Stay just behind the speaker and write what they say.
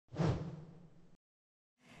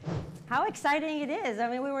How exciting it is. I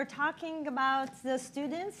mean, we were talking about the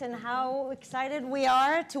students and how excited we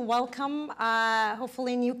are to welcome,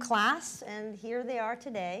 hopefully, a new class. And here they are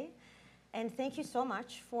today. And thank you so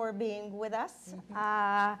much for being with us.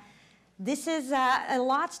 This is a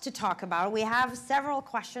lot to talk about. We have several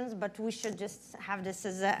questions, but we should just have this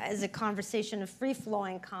as a conversation, a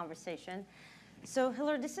free-flowing conversation. So,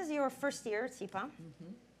 Hillary, this is your first year at SIPA.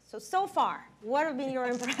 So far, what have been your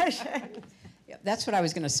impressions? Yeah, that's what I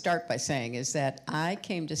was going to start by saying, is that I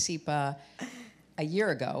came to SIPA a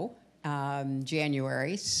year ago,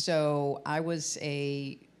 January, so I was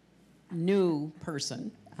a new person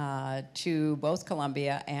to both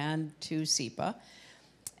Columbia and to SIPA,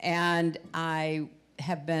 and I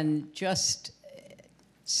have been just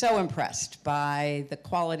so impressed by the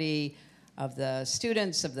quality of the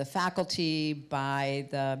students, of the faculty, by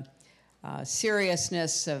the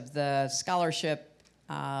seriousness of the scholarship,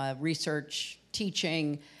 research,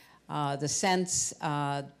 teaching, the sense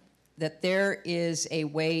that there is a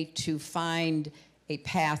way to find a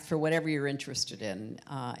path for whatever you're interested in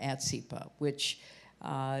at SIPA, which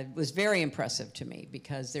was very impressive to me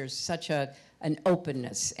because there's such an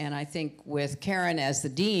openness. And I think with Keren as the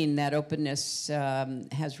dean, that openness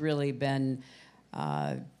has really been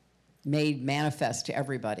made manifest to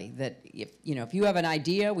everybody. That if you have an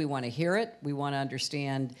idea, we want to hear it. We want to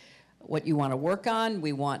understand what you want to work on.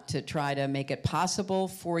 We want to try to make it possible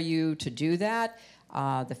for you to do that.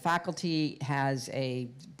 The faculty has a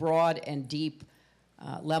broad and deep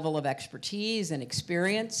level of expertise and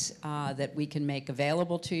experience that we can make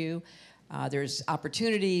available to you. There's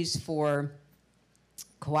opportunities for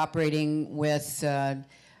cooperating with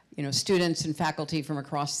students and faculty from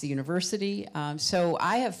across the university. So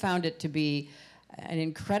I have found it to be an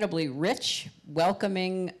incredibly rich,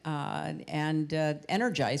 welcoming, and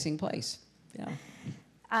energizing place.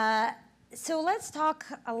 Yeah. So let's talk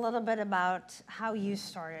a little bit about how you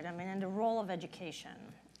started, and the role of education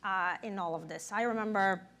in all of this. I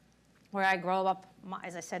remember where I grew up,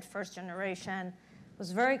 as I said, first generation. It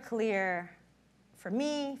was very clear for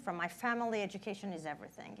me, from my family, education is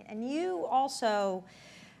everything. And you also,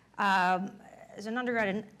 as an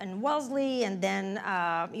undergrad in Wellesley, and then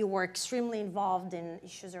you were extremely involved in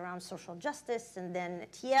issues around social justice, and then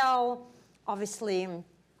at Yale, obviously a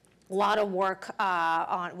lot of work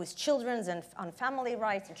with children's and on family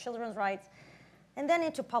rights and children's rights, and then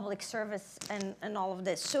into public service and all of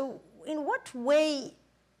this. So in what way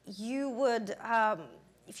you would,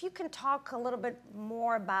 if you can talk a little bit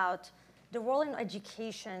more about the role in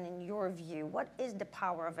education, in your view, what is the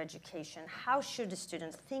power of education? How should the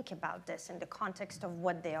students think about this in the context of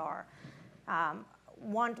what they are,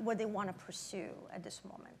 what they want to pursue at this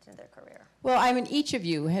moment in their career? Well, each of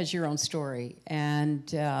you has your own story.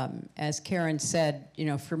 And as Keren said,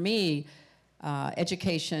 for me,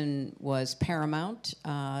 education was paramount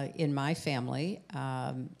in my family.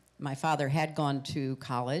 My father had gone to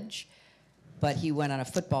college, but he went on a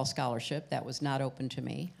football scholarship that was not open to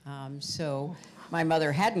me. So my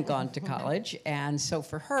mother hadn't gone to college, and so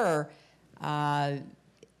for her,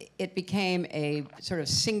 it became a sort of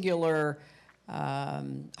singular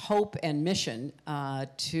hope and mission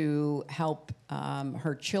to help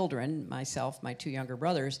her children, myself, my two younger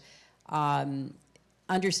brothers,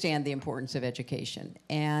 understand the importance of education.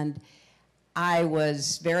 And I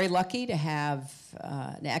was very lucky to have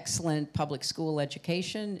an excellent public school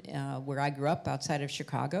education where I grew up outside of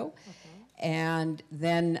Chicago. And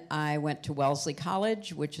then I went to Wellesley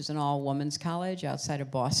College, which is an all-women's college outside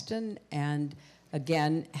of Boston, and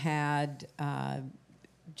again had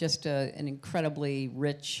just an incredibly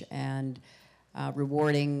rich and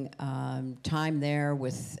rewarding time there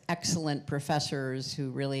with excellent professors who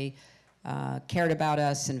really cared about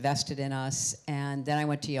us, invested in us. And then I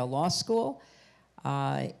went to Yale Law School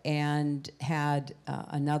and had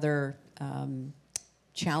another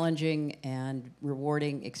challenging and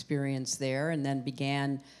rewarding experience there, and then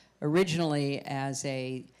began originally as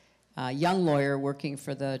a young lawyer working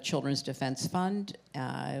for the Children's Defense Fund,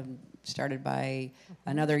 started by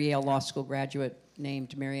another Yale Law School graduate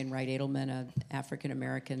named Marian Wright Edelman, an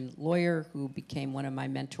African-American lawyer who became one of my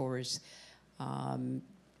mentors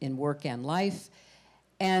in work and life.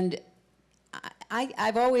 And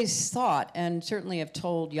I've always thought, and certainly have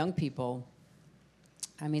told young people,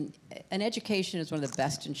 an education is one of the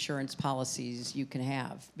best insurance policies you can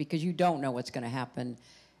have, because you don't know what's going to happen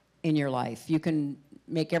in your life. You can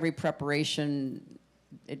make every preparation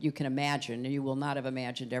that you can imagine, and you will not have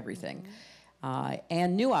imagined everything.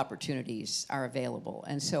 And new opportunities are available.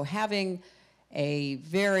 And so having a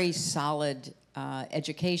very solid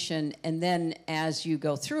education, and then as you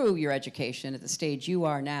go through your education at the stage you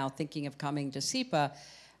are now thinking of coming to SIPA,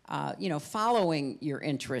 you know, following your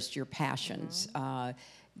interests, your passions,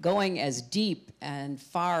 going as deep and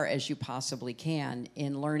far as you possibly can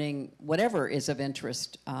in learning whatever is of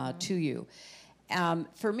interest to you.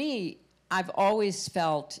 For me, I've always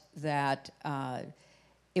felt that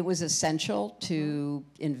it was essential to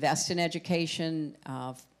invest in education,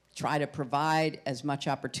 try to provide as much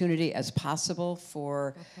opportunity as possible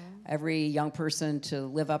for every young person to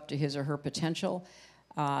live up to his or her potential.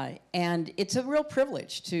 And it's a real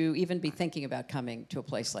privilege to even be thinking about coming to a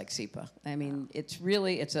place like SIPA. I mean, it's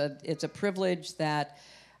really, it's a privilege that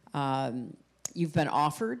you've been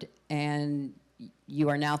offered, and you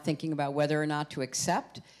are now thinking about whether or not to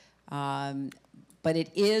accept. But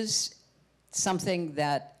it is something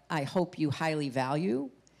that I hope you highly value.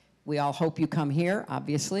 We all hope you come here,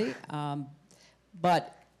 obviously.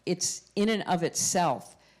 But it's in and of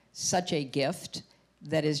itself such a gift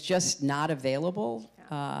that is just not available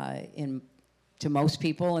to most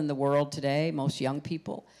people in the world today, most young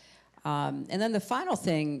people. And then the final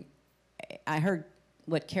thing, I heard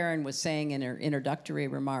what Keren was saying in her introductory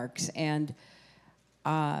remarks, and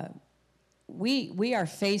we are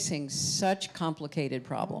facing such complicated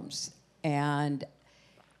problems, and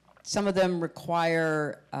some of them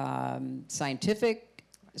require scientific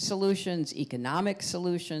solutions, economic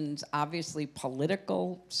solutions, obviously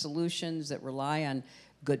political solutions that rely on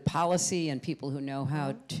good policy and people who know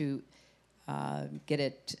how to get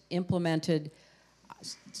it implemented.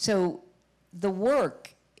 So the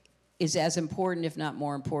work is as important, if not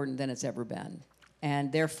more important, than it's ever been.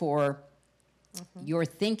 And therefore, your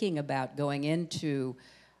thinking about going into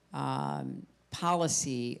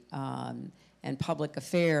policy and public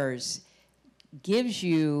affairs gives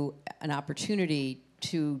you an opportunity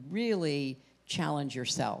to really challenge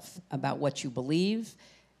yourself about what you believe,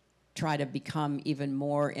 try to become even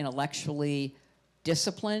more intellectually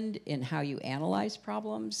disciplined in how you analyze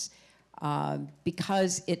problems,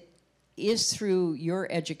 because it is through your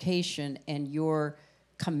education and your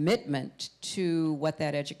commitment to what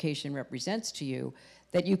that education represents to you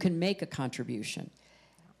that you can make a contribution.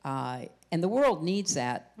 And the world needs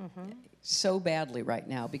that so badly right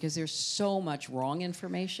now, because there's so much wrong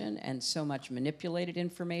information and so much manipulated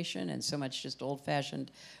information and so much just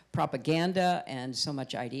old-fashioned propaganda and so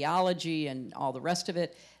much ideology and all the rest of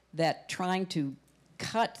it, that trying to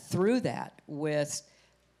cut through that with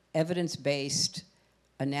evidence-based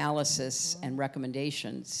analysis and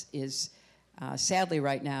recommendations is sadly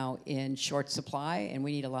right now in short supply, and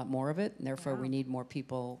we need a lot more of it, and therefore we need more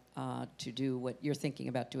people to do what you're thinking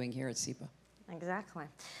about doing here at SIPA. Exactly.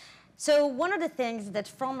 So one of the things that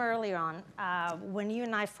from early on, when you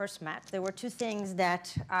and I first met, there were two things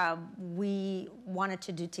that we wanted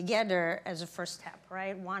to do together as a first step,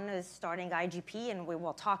 right? One is starting IGP, and we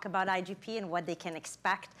will talk about IGP and what they can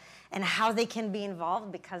expect and how they can be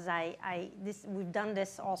involved, because we've done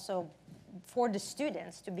this also for the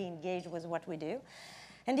students to be engaged with what we do.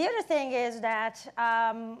 And the other thing is that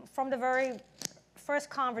from the very first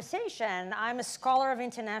conversation, I'm a scholar of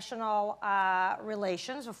international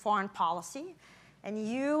relations or foreign policy, and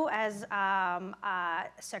you as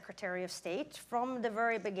Secretary of State, from the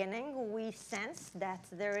very beginning, we sensed that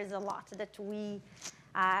there is a lot that we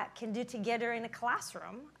can do together in a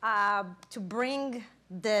classroom to bring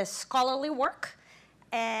the scholarly work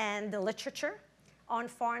and the literature on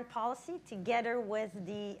foreign policy together with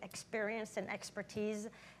the experience and expertise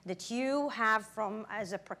that you have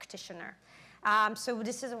as a practitioner. So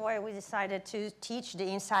this is why we decided to teach the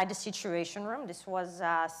Inside the Situation Room. This was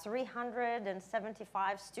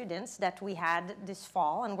 375 students that we had this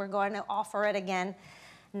fall, and we're going to offer it again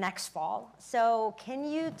next fall. So can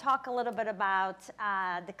you talk a little bit about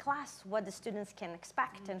the class, what the students can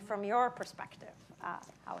expect, and from your perspective,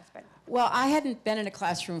 how it's been? Well, I hadn't been in a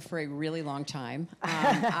classroom for a really long time.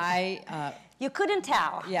 You couldn't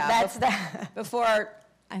tell. Yeah, That's before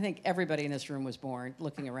I think everybody in this room was born,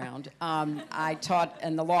 looking around. I taught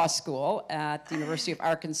in the law school at the University of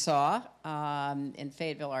Arkansas in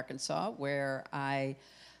Fayetteville, Arkansas, where I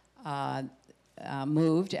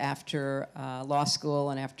moved after law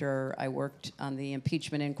school and after I worked on the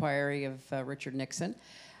impeachment inquiry of Richard Nixon.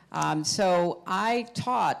 So I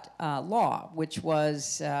taught law, which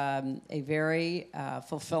was a very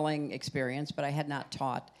fulfilling experience, but I had not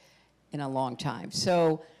taught in a long time.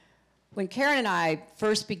 So when Keren and I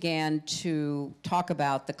first began to talk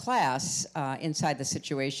about the class inside the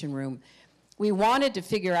Situation Room, we wanted to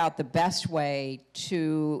figure out the best way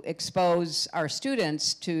to expose our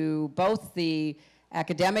students to both the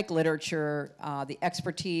academic literature, the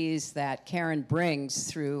expertise that Keren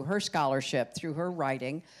brings through her scholarship, through her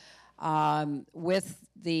writing, with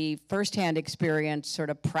the firsthand experience, sort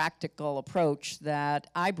of practical approach that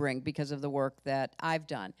I bring because of the work that I've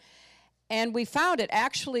done. And we found it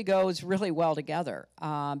actually goes really well together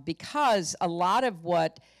because a lot of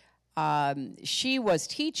what she was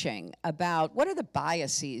teaching about what are the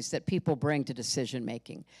biases that people bring to decision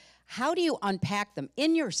making, how do you unpack them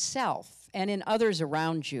in yourself and in others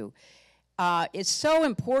around you, is so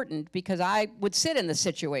important because I would sit in the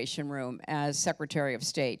Situation Room as Secretary of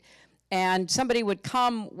State, and somebody would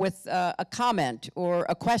come with a comment or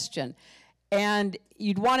a question, and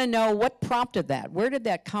you'd want to know what prompted that. Where did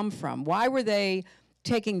that come from? Why were they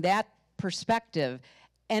taking that perspective?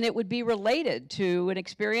 And it would be related to an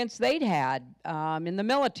experience they'd had in the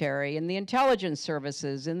military, in the intelligence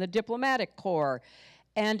services, in the diplomatic corps.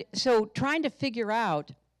 And so trying to figure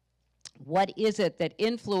out what is it that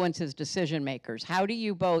influences decision makers? How do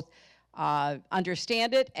you both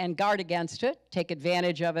understand it and guard against it, take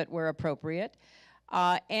advantage of it where appropriate?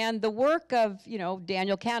 And the work of,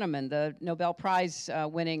 Daniel Kahneman, the Nobel Prize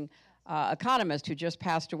winning economist who just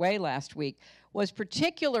passed away last week, was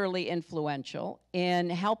particularly influential in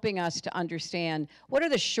helping us to understand what are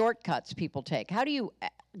the shortcuts people take. How do you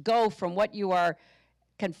go from what you are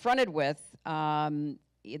confronted with,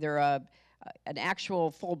 either an actual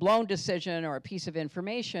full-blown decision or a piece of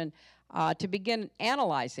information, to begin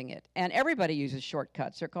analyzing it. And everybody uses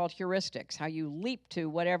shortcuts. They're called heuristics, how you leap to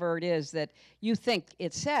whatever it is that you think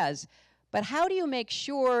it says. But how do you make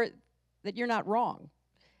sure that you're not wrong?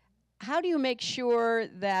 How do you make sure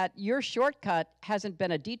that your shortcut hasn't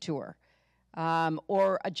been a detour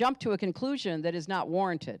or a jump to a conclusion that is not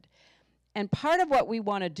warranted? And part of what we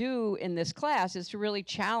want to do in this class is to really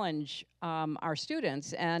challenge our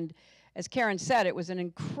students. And as Keren said, it was an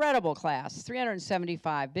incredible class,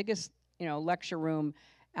 375, biggest lecture room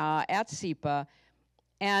at SEPA.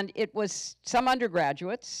 And it was some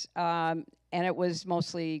undergraduates, and it was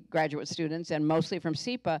mostly graduate students and mostly from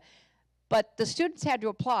SEPA. But the students had to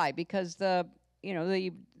apply because the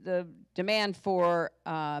demand for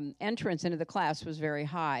entrance into the class was very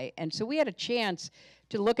high. And so we had a chance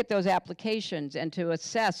to look at those applications and to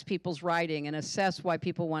assess people's writing and assess why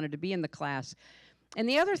people wanted to be in the class. And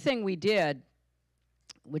the other thing we did,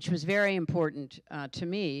 which was very important to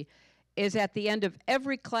me, is at the end of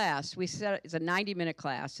every class, it's a 90-minute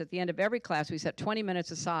class. At the end of every class, we set 20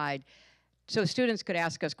 minutes aside so students could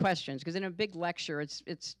ask us questions, because in a big lecture,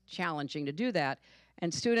 it's challenging to do that.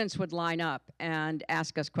 And students would line up and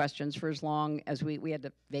ask us questions for as long as we had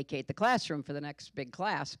to vacate the classroom for the next big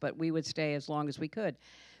class, but we would stay as long as we could.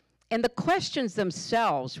 And the questions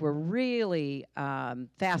themselves were really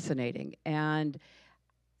fascinating. And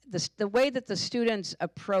the way that the students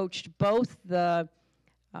approached both the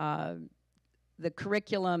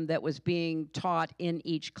curriculum that was being taught in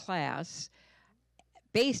each class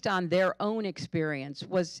based on their own experience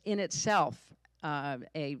was in itself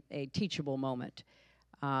a teachable moment.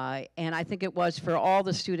 And I think it was for all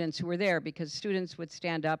the students who were there, because students would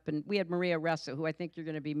stand up, and we had Maria Ressa, who I think you're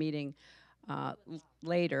going to be meeting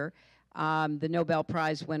later, the Nobel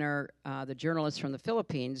Prize winner, the journalist from the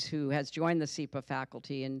Philippines, who has joined the SEPA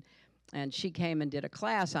faculty, and she came and did a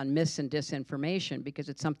class on mis and disinformation, because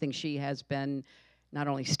it's something she has been not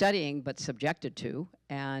only studying, but subjected to,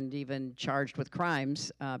 and even charged with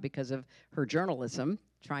crimes because of her journalism,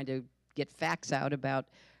 trying to get facts out about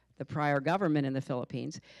the prior government in the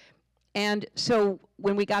Philippines. And so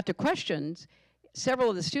when we got to questions, several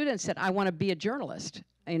of the students said, I want to be a journalist.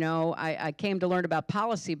 I came to learn about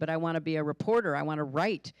policy, but I want to be a reporter. I want to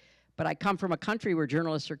write. But I come from a country where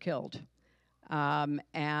journalists are killed.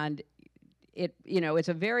 And it's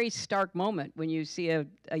a very stark moment when you see a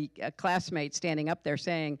classmate standing up there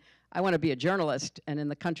saying, I want to be a journalist, and in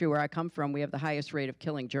the country where I come from, we have the highest rate of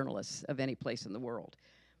killing journalists of any place in the world.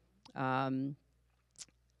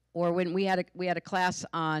 Or when we had a class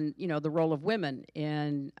on the role of women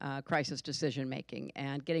in crisis decision making,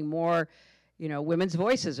 and getting more women's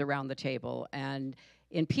voices around the table, and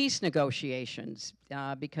in peace negotiations,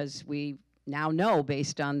 because we now know,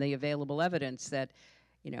 based on the available evidence, that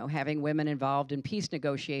having women involved in peace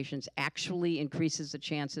negotiations actually increases the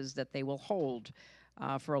chances that they will hold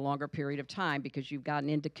for a longer period of time, because you've gotten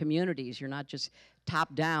into communities. You're not just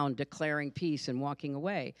top-down declaring peace and walking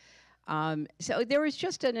away. So there was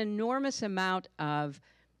just an enormous amount of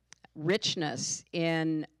richness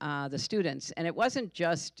in the students. And it wasn't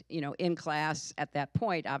just, in class at that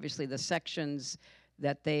point. Obviously, the sections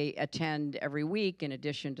that they attend every week in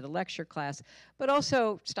addition to the lecture class, but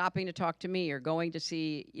also stopping to talk to me, or going to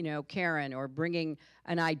see, Keren, or bringing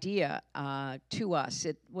an idea to us.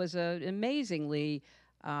 It was an amazingly,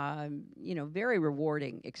 very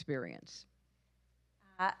rewarding experience.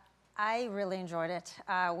 I really enjoyed it.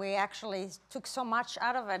 We actually took so much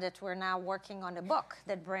out of it that we're now working on a book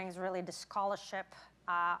that brings really the scholarship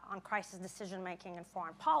on crisis decision making and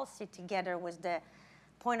foreign policy together with the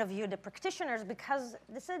point of view of the practitioners, because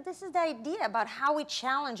this is the idea about how we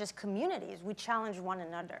challenge as communities. We challenge one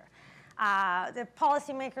another. The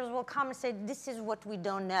policymakers will come and say, this is what we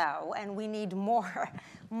don't know, and we need more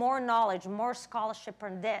knowledge, more scholarship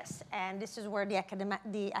on this. And this is where the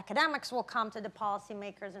academics will come to the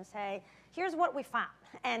policymakers and say, here's what we found,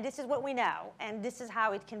 and this is what we know, and this is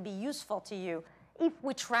how it can be useful to you if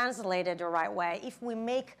we translate it the right way, if we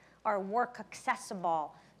make our work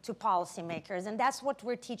accessible to policymakers. And that's what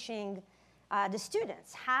we're teaching the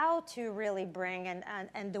students, how to really bring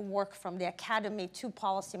and the work from the academy to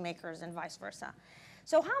policymakers and vice versa.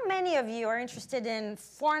 So how many of you are interested in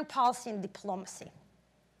foreign policy and diplomacy?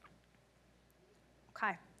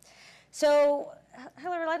 Okay. So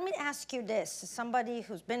Hillary, let me ask you this. As somebody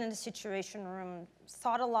who's been in the Situation Room,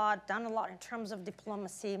 thought a lot, done a lot in terms of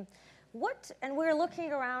diplomacy, and we're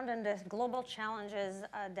looking around in the global challenges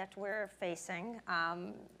that we're facing,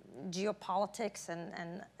 geopolitics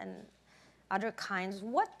and other kinds.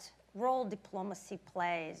 What role diplomacy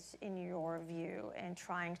plays, in your view, in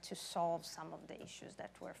trying to solve some of the issues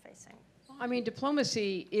that we're facing? I mean,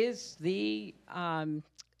 diplomacy is the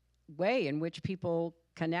way in which people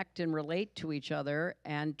connect and relate to each other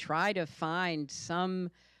and try to find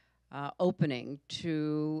some opening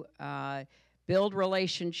to build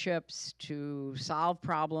relationships, to solve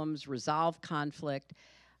problems, resolve conflict,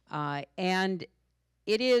 and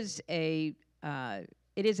it is a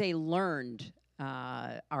learned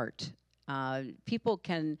art. People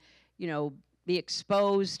can, be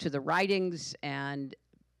exposed to the writings and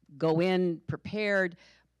go in prepared,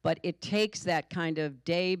 but it takes that kind of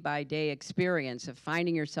day-by-day experience of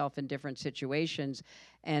finding yourself in different situations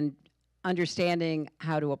and understanding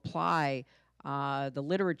how to apply the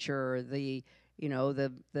literature, the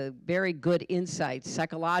very good insights,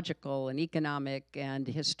 psychological and economic and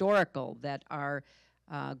historical, that are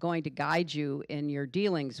going to guide you in your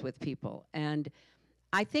dealings with people. And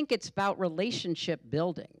I think it's about relationship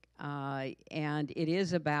building, and it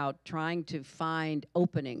is about trying to find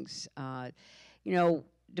openings.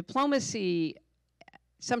 Diplomacy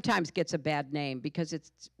sometimes gets a bad name because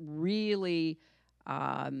it's really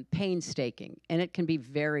painstaking, and it can be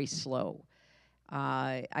very slow.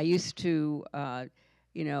 I used to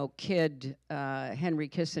kid Henry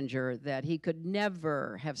Kissinger that he could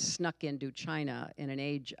never have snuck into China in an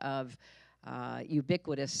age of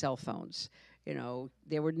ubiquitous cell phones.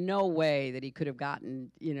 There were no way that he could have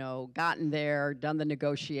gotten there, done the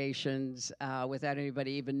negotiations without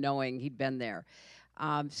anybody even knowing he'd been there.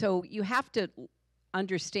 So you have to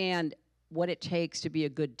understand what it takes to be a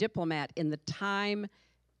good diplomat in the time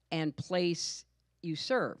and place you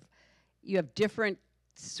serve. You have different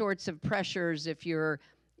sorts of pressures if you're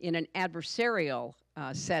in an adversarial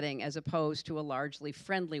setting as opposed to a largely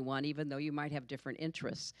friendly one, even though you might have different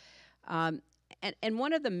interests. And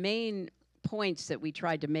one of the main points that we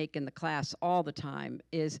tried to make in the class all the time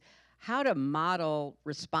is how to model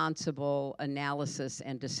responsible analysis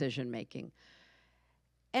and decision making.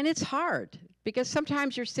 And it's hard because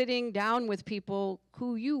sometimes you're sitting down with people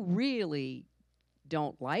who you really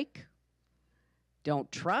don't like, don't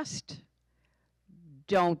trust,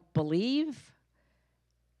 don't believe,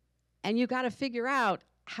 and you got to figure out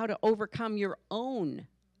how to overcome your own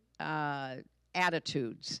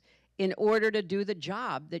attitudes in order to do the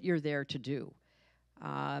job that you're there to do.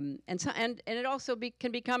 And it also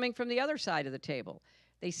can be coming from the other side of the table.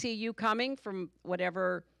 They see you coming from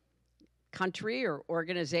whatever country or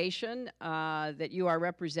organization that you are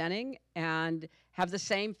representing and have the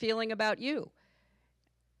same feeling about you.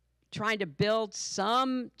 Trying to build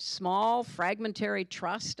some small fragmentary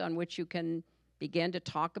trust on which you can begin to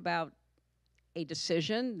talk about a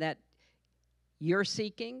decision that you're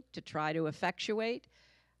seeking to try to effectuate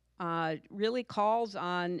really calls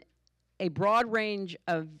on a broad range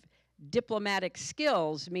of diplomatic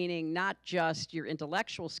skills, meaning not just your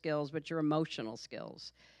intellectual skills, but your emotional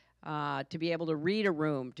skills. To be able to read a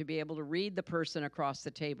room, to be able to read the person across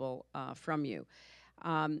the table from you.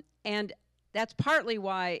 And that's partly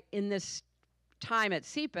why in this time at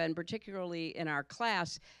SEPA, and particularly in our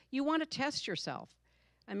class, you want to test yourself.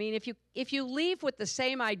 I mean, if you leave with the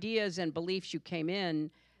same ideas and beliefs you came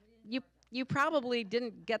in, you probably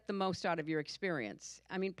didn't get the most out of your experience.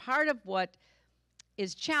 I mean, part of what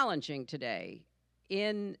is challenging today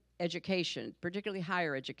in education, particularly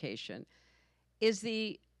higher education, is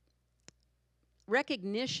the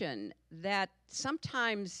recognition that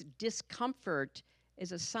sometimes discomfort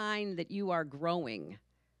is a sign that you are growing.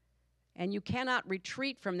 And you cannot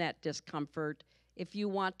retreat from that discomfort if you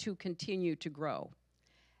want to continue to grow.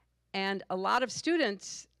 And a lot of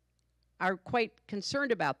students are quite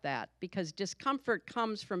concerned about that because discomfort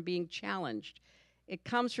comes from being challenged. It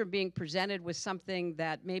comes from being presented with something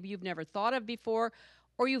that maybe you've never thought of before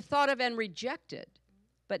or you've thought of and rejected.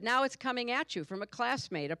 But now it's coming at you from a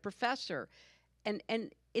classmate, a professor, and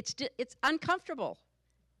it's uncomfortable.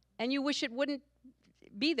 And you wish it wouldn't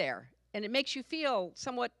be there. And it makes you feel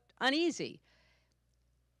somewhat uneasy.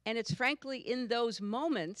 And it's frankly in those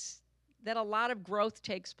moments that a lot of growth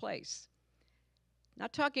takes place.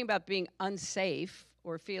 Not talking about being unsafe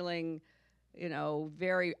or feeling,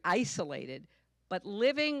 very isolated, but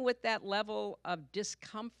living with that level of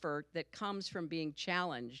discomfort that comes from being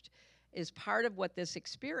challenged is part of what this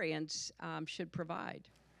experience should provide.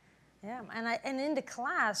 Yeah, and in the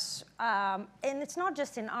class, and it's not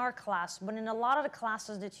just in our class, but in a lot of the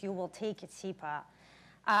classes that you will take at SIPA,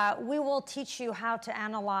 we will teach you how to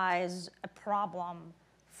analyze a problem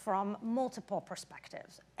from multiple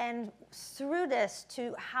perspectives. And through this,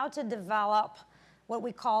 to how to develop what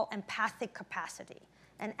we call empathic capacity.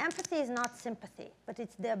 And empathy is not sympathy, but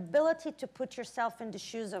it's the ability to put yourself in the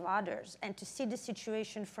shoes of others and to see the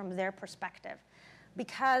situation from their perspective.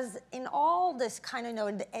 Because in all this kind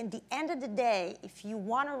of, at the end of the day, if you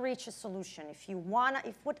want to reach a solution, if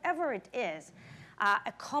whatever it is,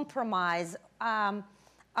 a compromise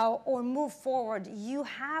or move forward, you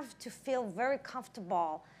have to feel very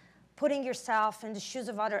comfortable putting yourself in the shoes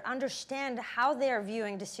of others, understand how they're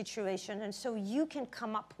viewing the situation, and so you can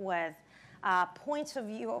come up with points of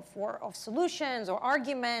view of solutions or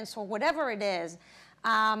arguments or whatever it is,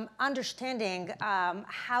 understanding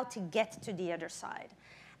how to get to the other side.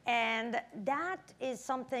 And that is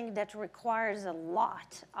something that requires a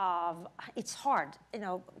lot of, it's hard,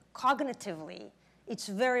 cognitively, it's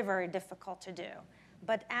very, very difficult to do.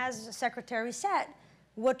 But as the secretary said,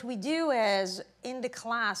 what we do is in the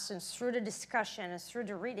class and through the discussion and through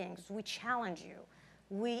the readings, we challenge you.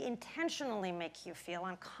 We intentionally make you feel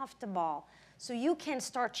uncomfortable so you can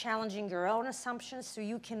start challenging your own assumptions, so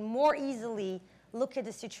you can more easily look at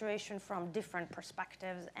the situation from different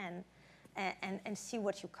perspectives and see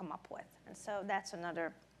what you come up with. And so that's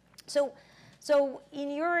another. So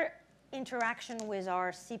in your interaction with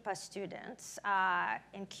our SIPA students,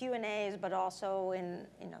 in Q&As, but also in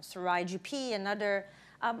through IGP and other,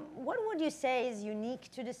 what would you say is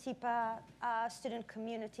unique to the SIPA student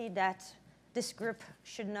community that this group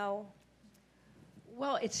should know?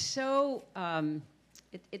 Well, it's so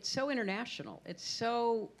international. It's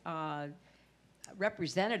so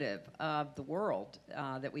representative of the world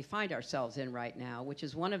that we find ourselves in right now, which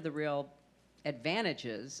is one of the real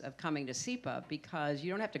advantages of coming to SIPA, because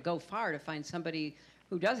you don't have to go far to find somebody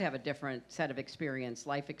who does have a different set of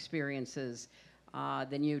life experiences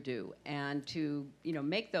than you do, and to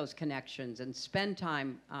make those connections and spend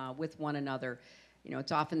time with one another.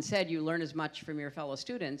 It's often said you learn as much from your fellow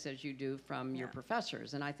students as you do from your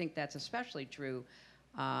professors, and I think that's especially true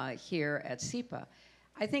here at SIPA.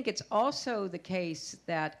 I think it's also the case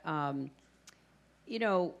that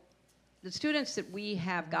the students that we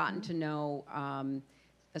have gotten to know,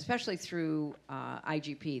 especially through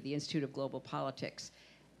IGP, the Institute of Global Politics,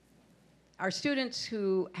 are students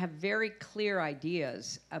who have very clear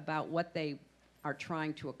ideas about what they are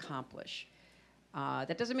trying to accomplish.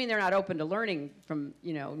 That doesn't mean they're not open to learning from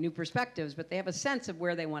new perspectives, but they have a sense of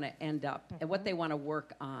where they want to end up and what they want to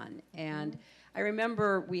work on. And I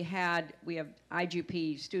remember we have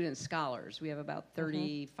IGP student scholars. We have about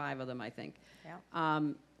 35 of them, I think. Yeah.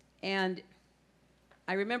 And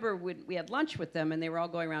I remember when we had lunch with them and they were all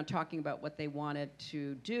going around talking about what they wanted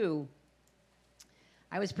to do.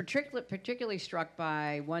 I was particularly struck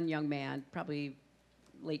by one young man, probably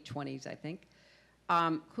late 20s, I think,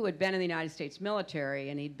 who had been in the United States military,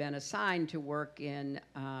 and he'd been assigned to work in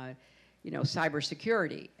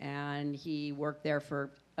cybersecurity. And he worked there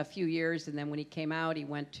for a few years, and then when he came out, he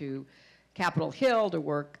went to Capitol Hill to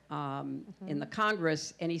work in the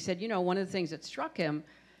Congress. And he said, one of the things that struck him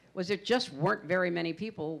was there just weren't very many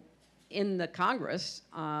people in the Congress,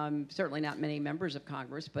 certainly not many members of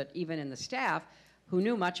Congress, but even in the staff, who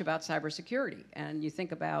knew much about cybersecurity. And you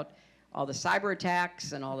think about all the cyber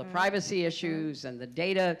attacks and all the privacy issues and the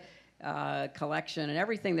data collection and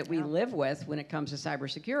everything that we live with when it comes to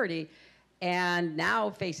cybersecurity, and now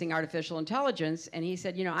facing artificial intelligence. And he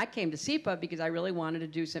said, I came to SIPA because I really wanted to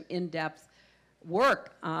do some in-depth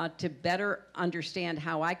work to better understand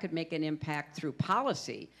how I could make an impact through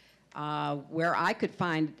policy, where I could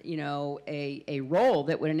find, a role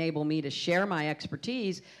that would enable me to share my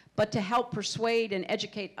expertise, but to help persuade and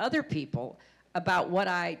educate other people about what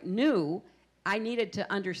I knew I needed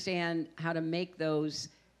to understand how to make those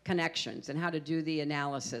connections and how to do the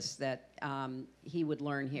analysis that he would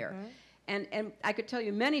learn here. And I could tell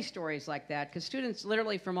you many stories like that, because students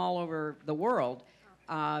literally from all over the world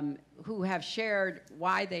who have shared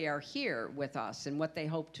why they are here with us and what they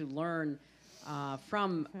hope to learn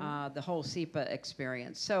from the whole SEPA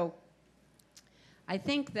experience. So I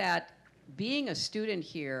think that being a student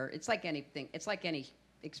here, it's like anything, it's like any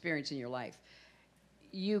experience in your life.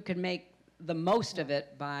 You can make the most of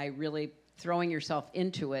it by really throwing yourself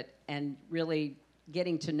into it and really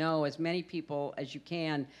getting to know as many people as you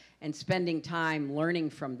can and spending time learning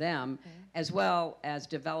from them, as well as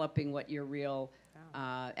developing what your real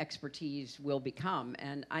expertise will become.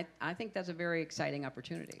 And I think that's a very exciting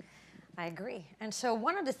opportunity. I agree. And so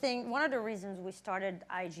one of the reasons we started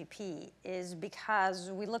IGP is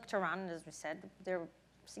because we looked around, and as we said, there are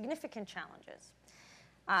significant challenges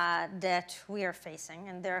that we are facing,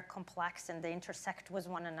 and they're complex and they intersect with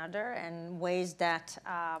one another in ways that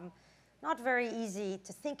not very easy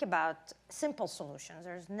to think about simple solutions.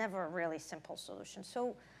 There's never really simple solutions.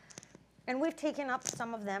 So, and we've taken up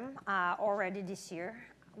some of them already this year.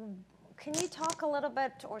 Can you talk a little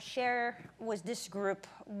bit or share with this group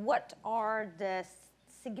what are the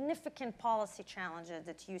significant policy challenges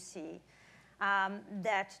that you see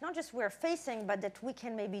that not just we're facing, but that we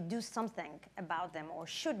can maybe do something about them or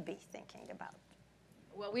should be thinking about?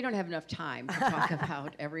 Well, we don't have enough time to talk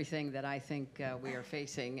about everything that I think we are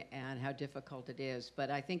facing and how difficult it is.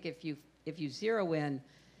 But I think if you zero in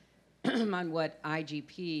on what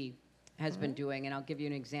IGP has been doing, and I'll give you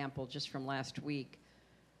an example just from last week.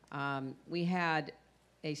 We had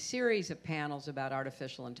a series of panels about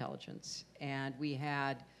artificial intelligence, and we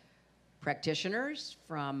had practitioners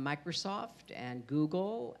from Microsoft and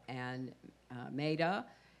Google and Meta,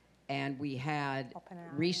 and we had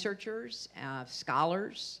researchers,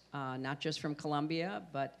 scholars, not just from Columbia,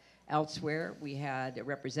 but elsewhere. We had a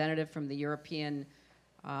representative from the European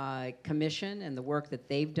Commission and the work that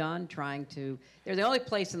they've done trying to, they're the only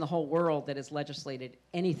place in the whole world that has legislated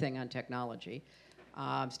anything on technology.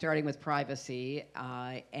 Starting with privacy,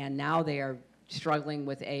 and now they are struggling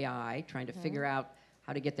with AI, trying to figure out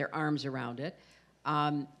how to get their arms around it.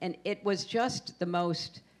 And it was just the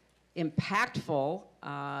most impactful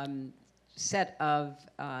set of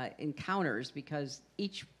encounters, because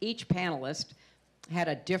each panelist had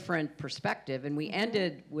a different perspective, and we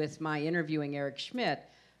ended with my interviewing Eric Schmidt,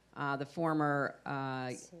 the former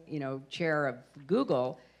chair of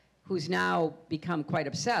Google, who's now become quite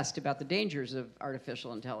obsessed about the dangers of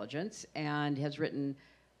artificial intelligence and has written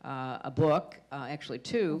a book, actually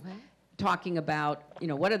two, talking about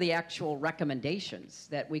what are the actual recommendations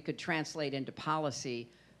that we could translate into policy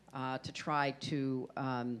to try to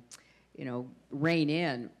rein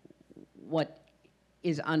in what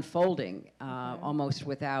is unfolding almost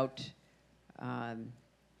without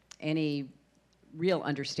any real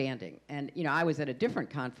understanding. And I was at a different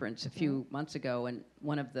conference a few months ago, and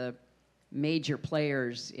one of the major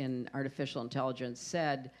players in artificial intelligence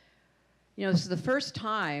said, this is the first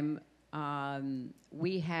time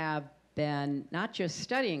we have been not just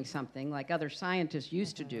studying something like other scientists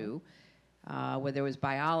used to do, whether it was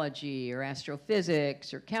biology or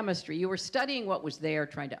astrophysics or chemistry. You were studying what was there,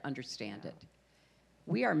 trying to understand it.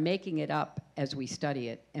 We are making it up as we study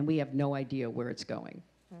it, and we have no idea where it's going.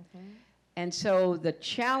 And so the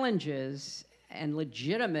challenges and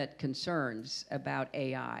legitimate concerns about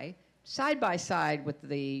AI, side by side with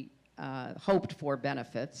the hoped for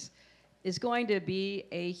benefits, is going to be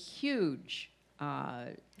a huge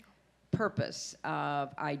purpose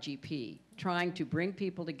of IGP, trying to bring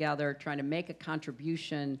people together, trying to make a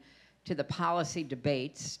contribution to the policy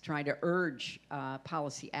debates, trying to urge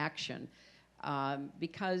policy action,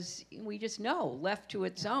 because we just know, left to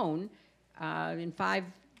its own, in 5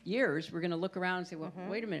 years, we're going to look around and say, well,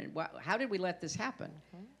 wait a minute, how did we let this happen?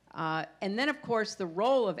 And then, of course, the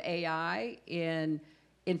role of AI in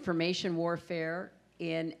information warfare,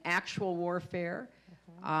 in actual warfare,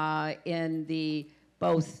 in the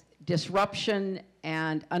both disruption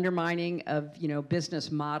and undermining of business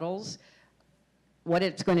models, what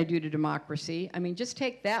it's going to do to democracy. I mean, just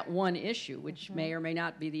take that one issue, which may or may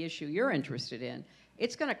not be the issue you're interested in.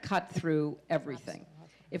 It's going to cut through everything.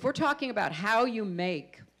 If we're talking about how you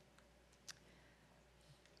make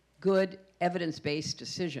good evidence-based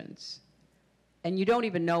decisions, and you don't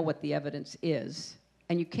even know what the evidence is,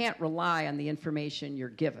 and you can't rely on the information you're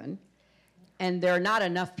given, and there are not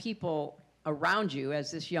enough people around you,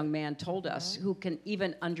 as this young man told us, who can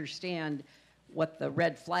even understand what the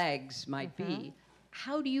red flags might be,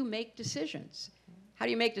 how do you make decisions? How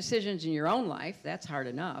do you make decisions in your own life? That's hard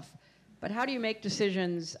enough. but how do you make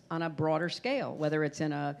decisions on a broader scale, whether it's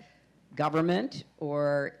in a government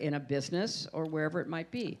or in a business or wherever it might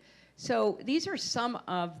be? So these are some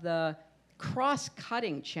of the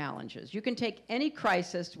cross-cutting challenges. You can take any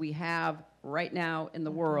crisis we have right now in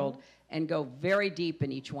the world and go very deep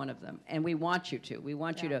in each one of them. And we want you to. We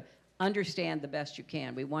want you to understand the best you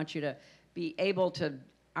can. We want you to be able to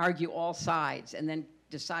argue all sides and then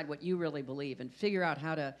decide what you really believe and figure out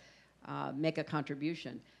how to make a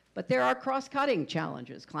contribution. But there are cross-cutting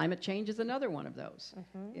challenges. Climate change is another one of those.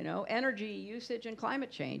 You know, energy usage and climate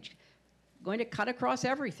change going to cut across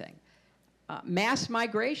everything. Mass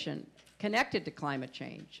migration connected to climate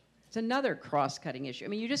change. It's another cross-cutting issue. I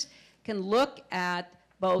mean, you just can look at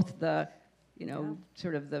both the, you know,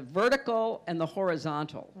 sort of the vertical and the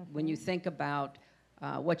horizontal when you think about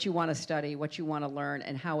what you want to study, what you want to learn,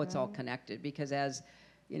 and how it's all connected. Because as,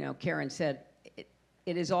 you know, Keren said,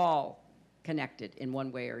 it is all connected in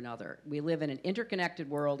one way or another. We live in an interconnected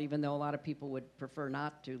world, even though a lot of people would prefer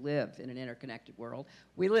not to live in an interconnected world.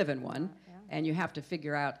 We live in one, and you have to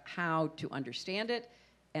figure out how to understand it,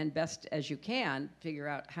 and best as you can, figure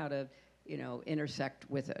out how to, you know, intersect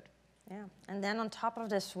with it. Yeah, and then on top of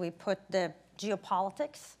this, we put the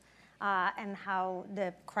geopolitics and how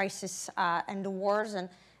the crisis and the wars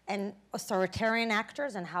and authoritarian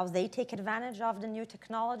actors and how they take advantage of the new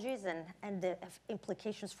technologies and the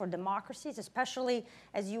implications for democracies, especially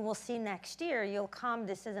as you will see next year,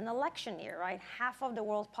 this is an election year, right? Half of the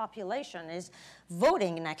world's population is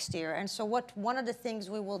voting next year. And so one of the things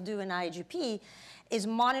we will do in IGP is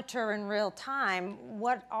monitor in real time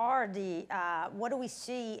what do we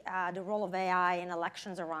see the role of AI in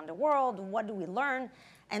elections around the world, what do we learn?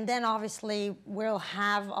 And then obviously we'll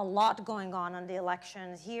have a lot going on the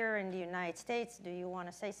elections here in the United States. Do you want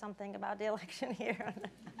to say something about the election here?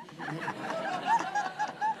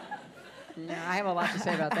 No, I have a lot to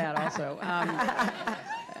say about that also.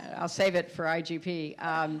 I'll save it for IGP.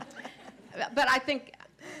 But I think,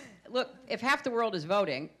 look, if half the world is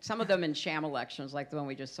voting, some of them in sham elections, like the one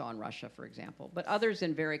we just saw in Russia, for example, but others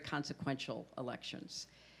in very consequential elections.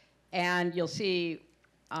 And you'll see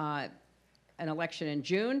an election in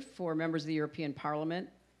June for members of the European Parliament.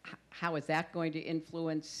 How is that going to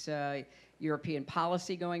influence European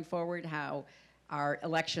policy going forward? How are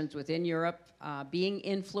elections within Europe being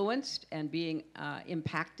influenced and being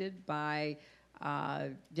impacted by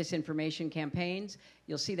disinformation campaigns?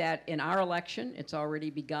 You'll see that in our election. It's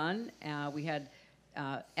already begun. We had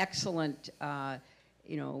excellent,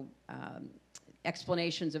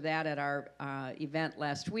 explanations of that at our event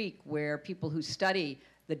last week, where people who study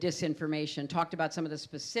the disinformation talked about some of the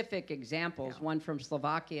specific examples, one from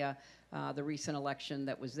Slovakia, the recent election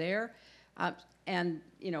that was there, and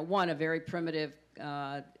one, a very primitive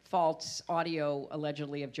false audio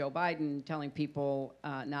allegedly of Joe Biden telling people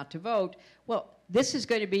not to vote. Well, this is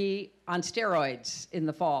going to be on steroids in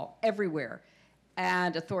the fall everywhere.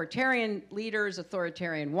 And authoritarian leaders,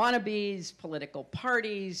 authoritarian wannabes, political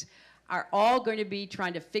parties are all going to be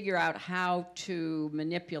trying to figure out how to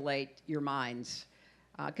manipulate your minds.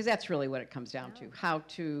 Because that's really what it comes down to, how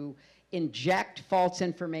to inject false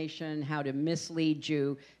information, how to mislead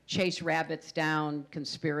you, chase rabbits down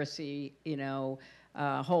conspiracy,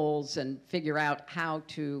 holes, and figure out how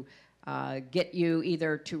to get you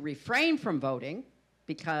either to refrain from voting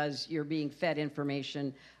because you're being fed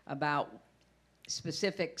information about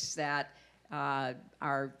specifics that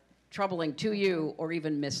are troubling to you or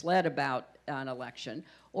even misled about an election,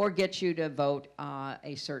 or get you to vote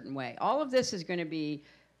a certain way. All of this is going to be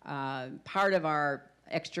part of our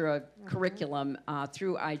extra curriculum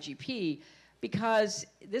through IGP, because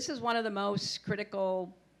this is one of the most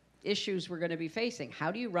critical issues we're going to be facing.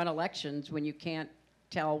 How do you run elections when you can't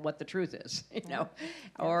tell what the truth is,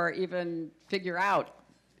 or even figure out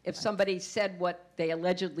if somebody said what they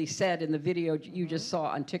allegedly said in the video you just saw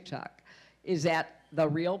on TikTok? Is that the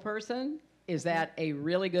real person? Is that a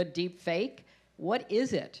really good deep fake? What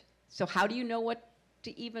is it? So how do you know what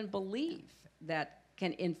to even believe that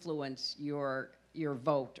can influence your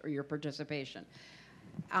vote or your participation?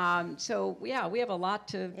 We have a lot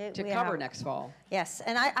to cover next fall. Yes,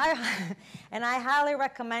 and I highly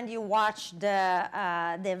recommend you watch the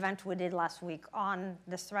event we did last week on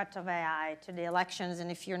the threat of AI to the elections.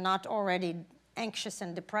 And if you're not already anxious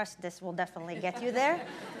and depressed, this will definitely get you there.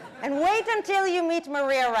 And wait until you meet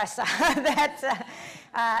Maria Ressa.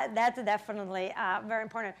 That's definitely very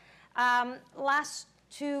important. Last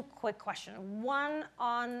two quick questions. One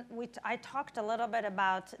I talked a little bit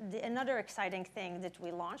about another exciting thing that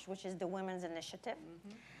we launched, which is the Women's Initiative.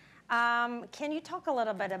 Can you talk a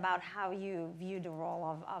little bit about how you view the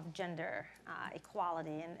role of gender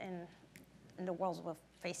equality in the world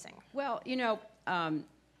facing? Well,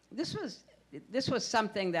 this was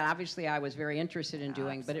something that obviously I was very interested in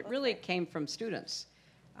doing, but it really came from students.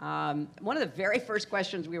 One of the very first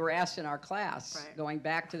questions we were asked in our class, going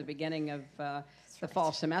back to the beginning of the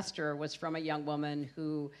fall semester, was from a young woman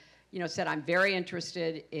who, said, I'm very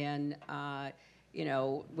interested in,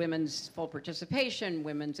 women's full participation,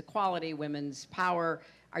 women's equality, women's power.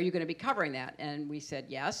 Are you going to be covering that? And we said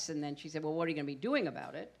yes. And then she said, well, what are you going to be doing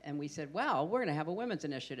about it? And we said, well, we're going to have a women's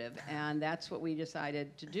initiative. And that's what we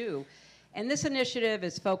decided to do. And this initiative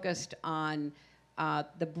is focused on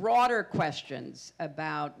the broader questions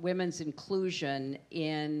about women's inclusion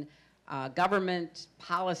in government,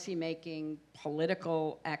 policymaking,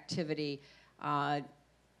 political activity.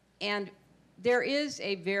 And there is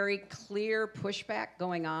a very clear pushback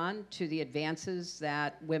going on to the advances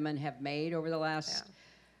that women have made over the last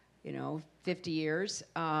 50 years.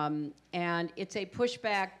 And it's a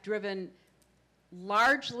pushback driven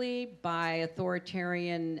largely by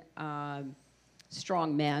authoritarian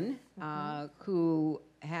strong men who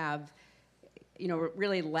have,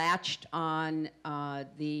 really latched on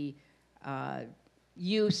the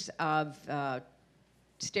use of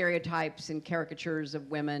stereotypes and caricatures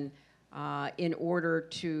of women in order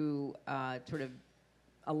to sort of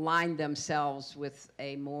align themselves with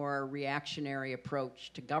a more reactionary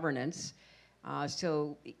approach to governance.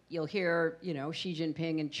 So you'll hear, Xi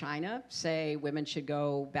Jinping in China say women should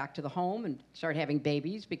go back to the home and start having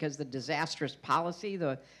babies because the disastrous policy,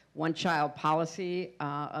 the one-child policy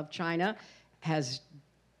of China has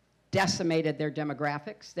decimated their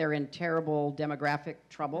demographics. They're in terrible demographic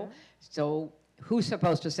trouble. So who's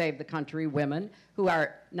supposed to save the country? Women, who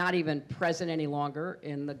are not even present any longer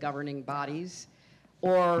in the governing bodies.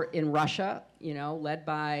 Or in Russia, led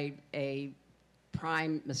by a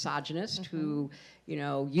prime misogynist who,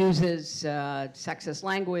 uses sexist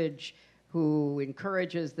language, who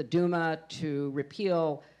encourages the Duma to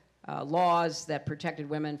repeal laws that protected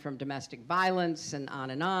women from domestic violence and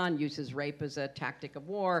on, uses rape as a tactic of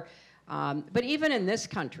war. But even in this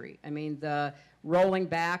country, the rolling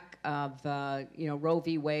back of, Roe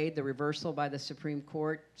v. Wade, the reversal by the Supreme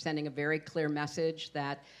Court, sending a very clear message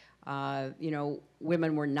that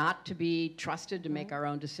women were not to be trusted to make our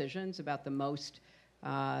own decisions about the most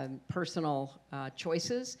personal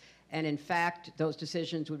choices. And in fact, those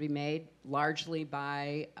decisions would be made largely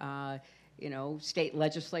by, state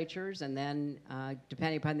legislatures, and then,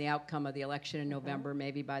 depending upon the outcome of the election in November,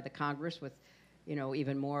 maybe by the Congress with,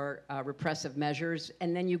 even more repressive measures.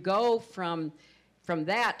 And then you go from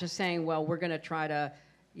that to saying, well, we're going to try to,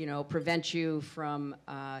 prevent you from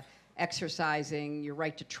exercising your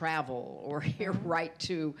right to travel or your right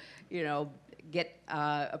to, get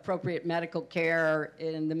appropriate medical care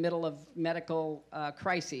in the middle of medical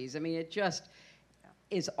crises. It just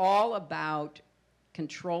is all about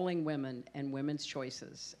controlling women and women's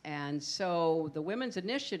choices. And so the Women's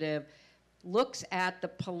Initiative looks at the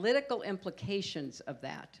political implications of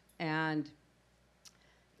that and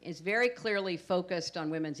is very clearly focused on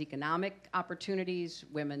women's economic opportunities,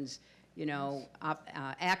 women's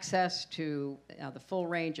access to the full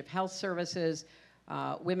range of health services,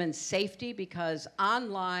 women's safety, because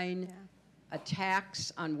online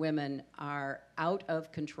attacks on women are out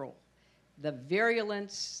of control. The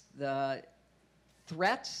virulence, the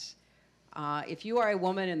threats, if you are a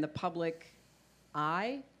woman in the public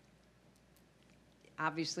eye,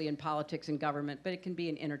 obviously in politics and government, but it can be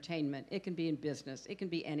in entertainment, it can be in business, it can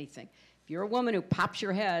be anything. If you're a woman who pops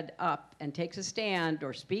your head up and takes a stand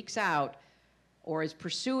or speaks out or is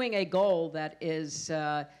pursuing a goal that is,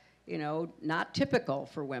 not typical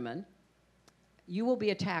for women, you will be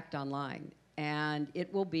attacked online. And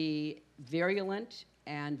it will be virulent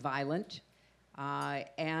and violent.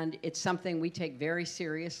 And it's something we take very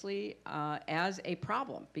seriously as a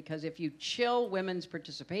problem. Because if you chill women's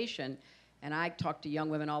participation, and I talk to young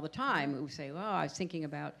women all the time who say, well, I was thinking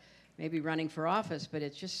about maybe running for office, but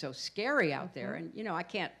it's just so scary out there. And I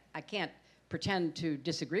can't pretend to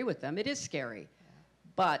disagree with them. It is scary.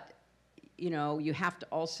 But you have to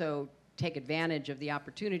also take advantage of the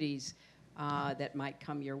opportunities that might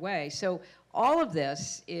come your way. So all of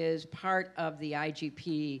this is part of the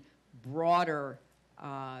IGP broader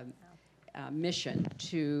mission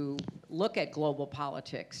to look at global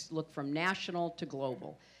politics, look from national to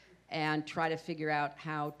global, and try to figure out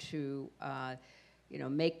how to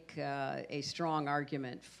make a strong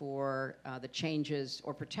argument for the changes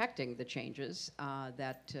or protecting the changes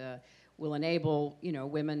that will enable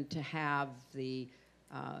women to have the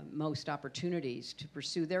most opportunities to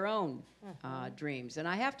pursue their own dreams. And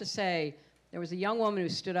I have to say, there was a young woman who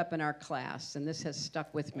stood up in our class, and this has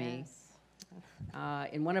stuck with me.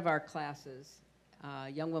 In one of our classes, a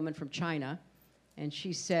young woman from China, and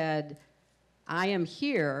she said, "I am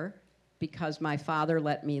here because my father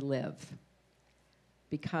let me live.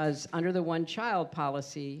 Because under the one-child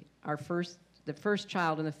policy, the first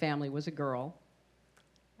child in the family was a girl,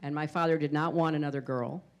 and my father did not want another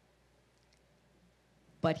girl,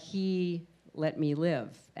 but he let me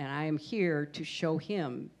live, and I am here to show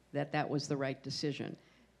him that that was the right decision,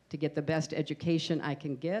 to get the best education I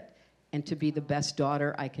can get, and to be the best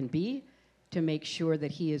daughter I can be, to make sure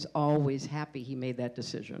that he is always happy he made that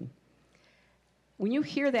decision." When you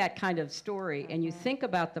hear that kind of story and you think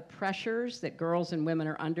about the pressures that girls and women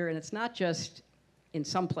are under, and it's not just in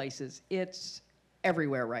some places, it's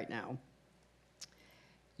everywhere right now,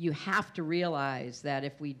 you have to realize that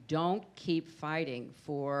if we don't keep fighting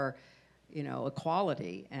for, you know,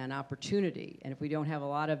 equality and opportunity, and if we don't have a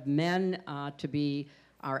lot of men to be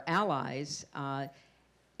our allies,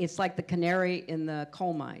 it's like the canary in the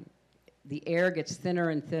coal mine. The air gets thinner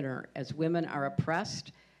and thinner as women are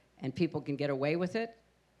oppressed and people can get away with it.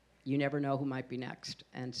 You never know who might be next.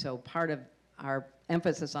 And so part of our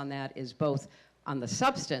emphasis on that is both on the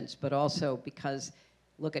substance, but also because,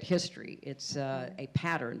 look at history. It's a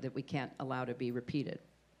pattern that we can't allow to be repeated.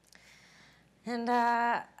 And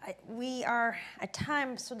we are at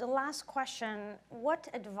time, so the last question, what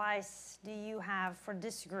advice do you have for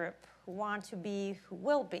this group who want to be, who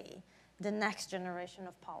will be, the next generation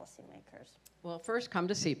of policymakers? Well, first, come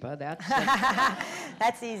to SEPA. That's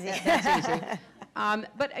that's easy. That's easy.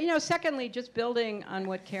 But you know, secondly, just building on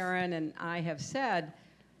what Keren and I have said,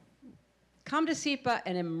 come to SEPA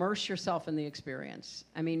and immerse yourself in the experience.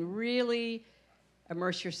 I mean, really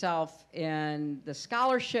immerse yourself in the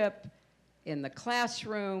scholarship, in the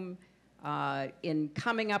classroom, in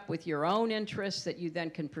coming up with your own interests that you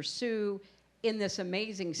then can pursue in this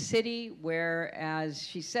amazing city where, as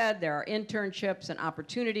she said, there are internships and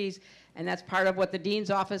opportunities, and that's part of what the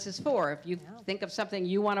dean's office is for. If you think of something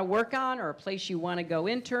you want to work on, or a place you want to go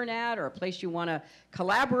intern at, or a place you want to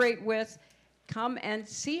collaborate with, come and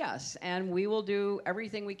see us, and we will do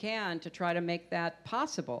everything we can to try to make that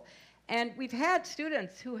possible. And we've had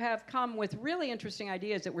students who have come with really interesting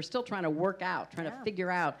ideas that we're still trying to work out, trying to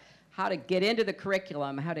figure out how to get into the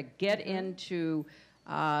curriculum, how to get into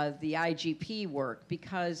the IGP work,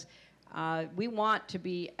 because we want to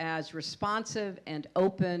be as responsive and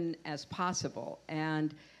open as possible.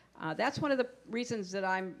 And that's one of the reasons that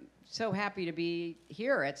I'm so happy to be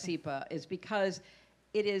here at SEPA, is because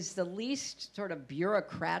it is the least sort of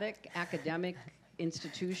bureaucratic academic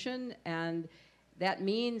institution, and that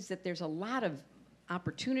means that there's a lot of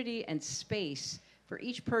opportunity and space for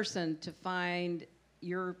each person to find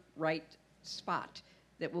your right spot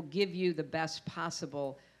that will give you the best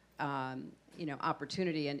possible you know,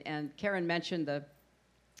 opportunity. And Keren mentioned the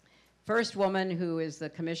first woman who is the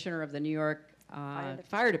commissioner of the New York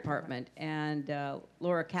Fire Department, and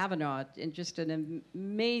Laura Kavanaugh, and just an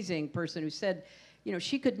amazing person who said, you know,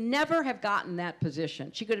 she could never have gotten that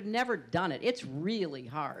position. She could have never done it. It's really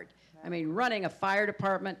hard. I mean, running a fire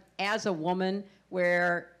department as a woman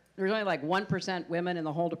where there's only like 1% women in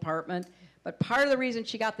the whole department. But part of the reason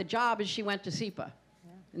she got the job is she went to SEPA.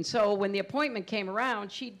 And so when the appointment came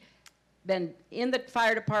around, she'd been in the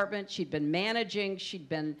fire department, she'd been managing, she'd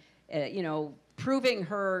been, you know, proving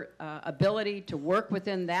her ability to work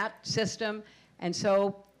within that system. And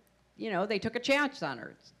so, you know, they took a chance on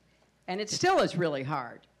her. And it still is really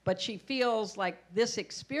hard. But she feels like this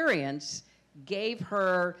experience gave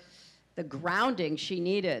her the grounding she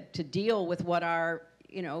needed to deal with what are,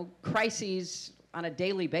 you know, crises on a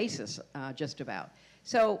daily basis, just about.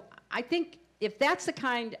 So I think if that's the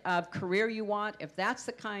kind of career you want, if that's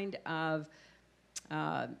the kind of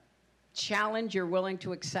challenge you're willing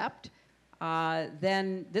to accept,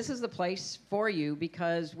 then this is the place for you,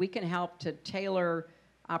 because we can help to tailor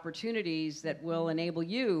opportunities that will enable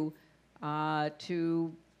you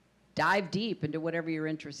to dive deep into whatever you're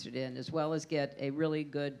interested in, as well as get a really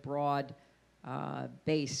good, broad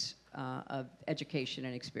base of education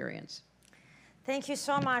and experience. Thank you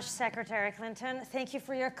so much, Secretary Clinton. Thank you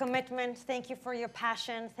for your commitment. Thank you for your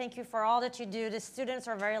passion. Thank you for all that you do. The students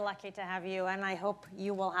are very lucky to have you, and I hope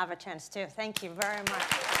you will have a chance too. Thank you very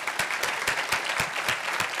much.